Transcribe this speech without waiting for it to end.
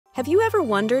Have you ever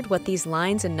wondered what these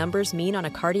lines and numbers mean on a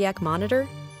cardiac monitor?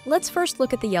 Let's first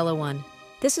look at the yellow one.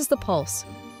 This is the pulse.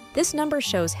 This number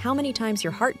shows how many times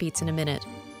your heart beats in a minute.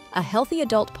 A healthy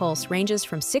adult pulse ranges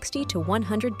from 60 to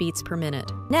 100 beats per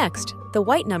minute. Next, the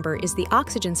white number is the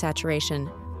oxygen saturation,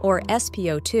 or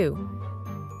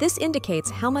SpO2. This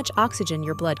indicates how much oxygen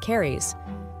your blood carries.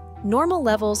 Normal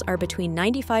levels are between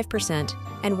 95%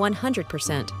 and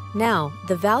 100%. Now,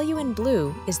 the value in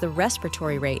blue is the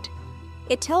respiratory rate.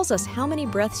 It tells us how many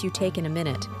breaths you take in a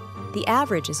minute. The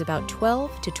average is about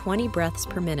 12 to 20 breaths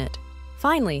per minute.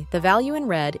 Finally, the value in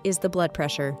red is the blood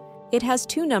pressure. It has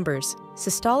two numbers,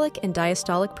 systolic and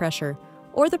diastolic pressure,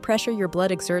 or the pressure your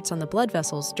blood exerts on the blood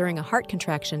vessels during a heart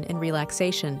contraction and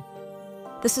relaxation.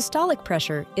 The systolic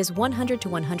pressure is 100 to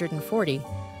 140,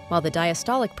 while the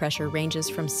diastolic pressure ranges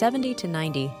from 70 to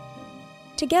 90.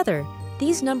 Together,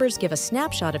 these numbers give a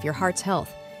snapshot of your heart's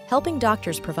health, helping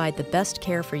doctors provide the best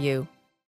care for you.